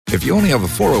If you only have a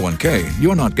 401k,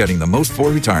 you're not getting the most for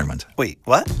retirement. Wait,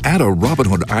 what? Add a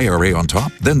Robinhood IRA on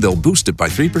top, then they'll boost it by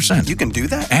 3%. You can do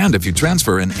that? And if you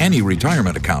transfer in any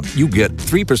retirement account, you get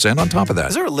 3% on top of that.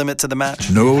 Is there a limit to the match?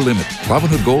 No limit.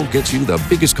 Robinhood Gold gets you the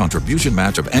biggest contribution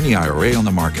match of any IRA on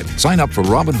the market. Sign up for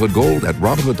Robinhood Gold at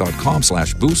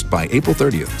Robinhood.com/boost by April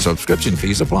 30th. Subscription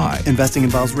fees apply. Investing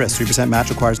involves risk. 3% match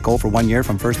requires gold for 1 year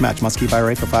from first match. Must keep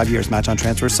IRA for 5 years. Match on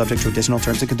transfers subject to additional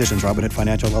terms and conditions. Robinhood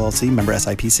Financial LLC, member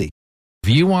SIPC. If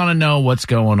you want to know what's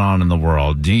going on in the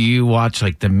world, do you watch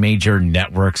like the major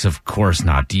networks? Of course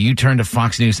not. Do you turn to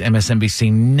Fox News,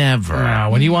 MSNBC? Never.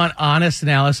 When you want honest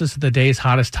analysis of the day's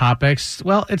hottest topics,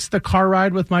 well, it's the car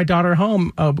ride with my daughter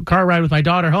home.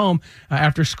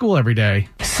 After school every day.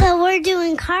 So we're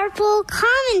doing Carpool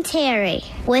commentary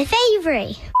with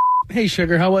Avery. Hey,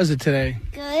 Sugar, how was it today?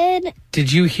 Good.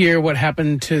 Did you hear what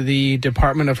happened to the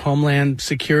Department of Homeland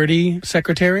Security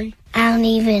Secretary? I don't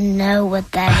even know what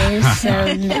that is,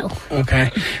 so no. Okay.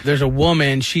 There's a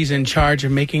woman, she's in charge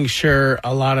of making sure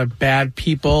a lot of bad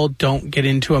people don't get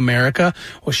into America.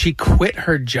 Well, she quit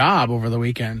her job over the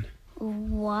weekend.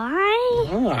 Why?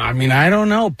 Oh, I mean, I don't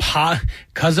know.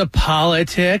 'Cause of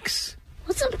politics.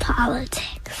 What's in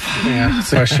politics? Yeah,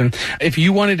 that's a question. If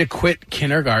you wanted to quit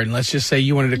kindergarten, let's just say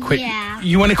you wanted to quit. Yeah.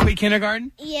 You want to quit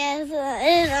kindergarten? Yes,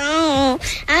 I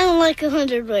don't like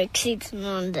 100 worksheets in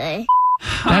one day.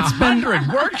 That's been 100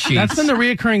 worksheets. That's been the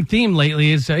reoccurring theme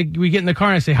lately. Is we get in the car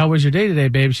and I say, "How was your day today,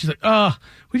 babe?" She's like, "Oh,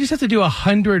 we just have to do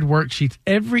 100 worksheets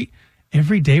every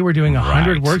day. We're doing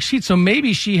 100 worksheets." So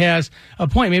maybe she has a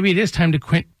point. Maybe it is time to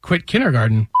quit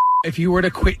kindergarten. If you were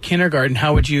to quit kindergarten,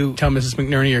 how would you tell Mrs.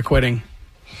 McNerney you're quitting?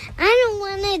 I don't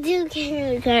want to do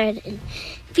kindergarten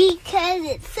because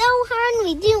it's so hard.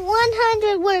 We do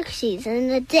 100 worksheets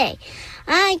in a day.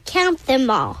 I count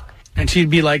them all. And she'd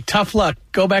be like, "Tough luck.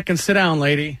 Go back and sit down,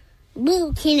 lady."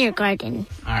 Boo, kindergarten.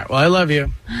 All right. Well, I love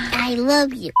you. I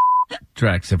love you.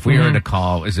 Drex, if we were to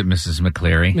call, is it Mrs.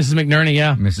 McCleary? Mrs. McNerney,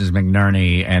 yeah. Mrs.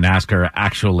 McNerney, and ask her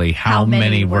actually how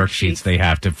many worksheets they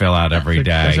have to fill out every day.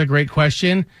 That's a great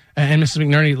question. And Mrs.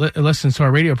 McNerney listens to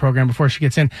our radio program before she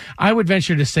gets in. I would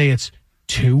venture to say it's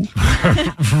 2.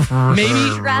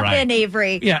 Maybe strap in,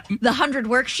 Avery. Yeah. The 100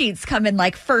 worksheets come in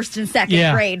like first and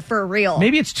second grade for real.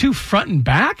 Maybe it's 2 front and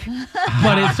back,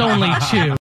 but it's only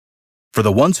 2. For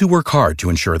the ones who work hard to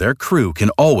ensure their crew can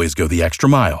always go the extra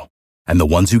mile, and the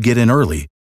ones who get in early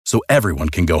so everyone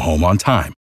can go home on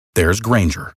time, there's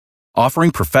Grainger,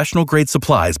 offering professional-grade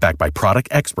supplies backed by product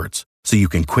experts so you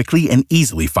can quickly and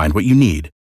easily find what you need.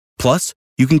 Plus,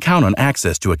 you can count on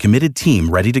access to a committed team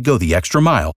ready to go the extra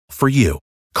mile for you.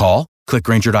 Call, click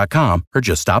Grainger.com, or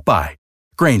just stop by.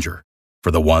 Grainger, for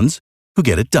the ones who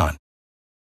get it done.